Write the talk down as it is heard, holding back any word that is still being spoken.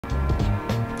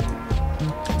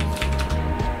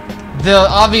they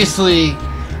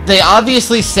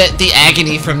obviously set the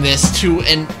agony from this to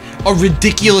a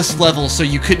ridiculous level, so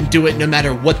you couldn't do it no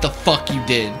matter what the fuck you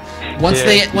did. Once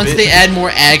they add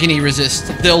more agony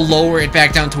resist, they'll lower it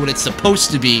back down to what it's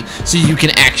supposed to be, so you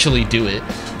can actually do it.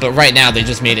 But right now they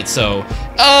just made it so.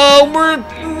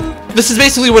 This is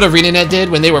basically what ArenaNet did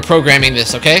when they were programming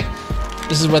this. Okay,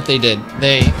 this is what they did.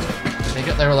 They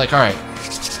were like, all right,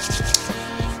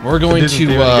 we're going to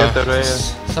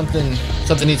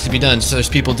something needs to be done. So there's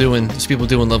people doing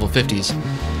level 50s.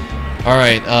 All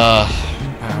right,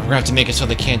 we're gonna have to make it so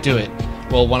they can't do it.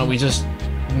 Well, why don't we just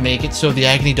make it so the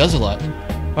agony does a lot?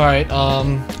 All right,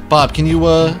 Bob, can you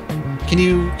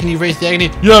raise the agony?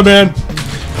 Yeah, man.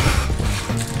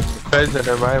 Raise the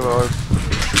revival.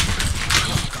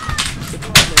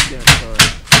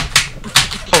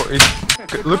 Oh,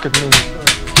 look at me.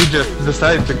 He just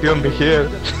decided to kill me here.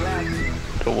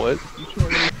 What?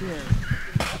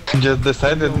 He just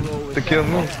decided to kill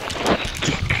me.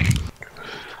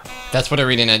 That's what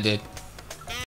ArenaNet did.